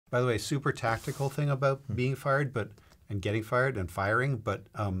by the way, super tactical thing about being fired, and getting fired and firing, but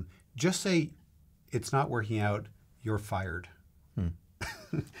just say it's not working out, you're fired.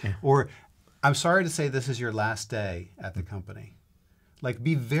 Yeah. Or I'm sorry to say this is your last day at the company. Like,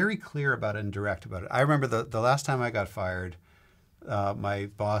 be very clear about it and direct about it. I remember the last time I got fired, my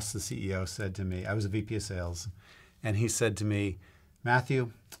boss, the CEO, said to me, I was a VP of sales, and he said to me,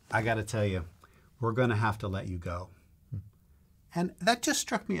 Matthew, I got to tell you, we're going to have to let you go. And that just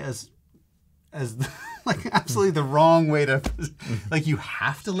struck me as like absolutely the wrong way to, like, you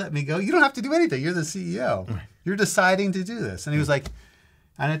have to let me go? You don't have to do anything. You're the CEO. You're deciding to do this. And he was like,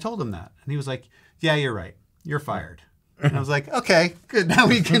 and I told him that. And he was like, yeah, you're right. You're fired. And I was like, okay, good. Now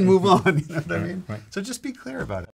we can move on. You know what I mean? So just be clear about it.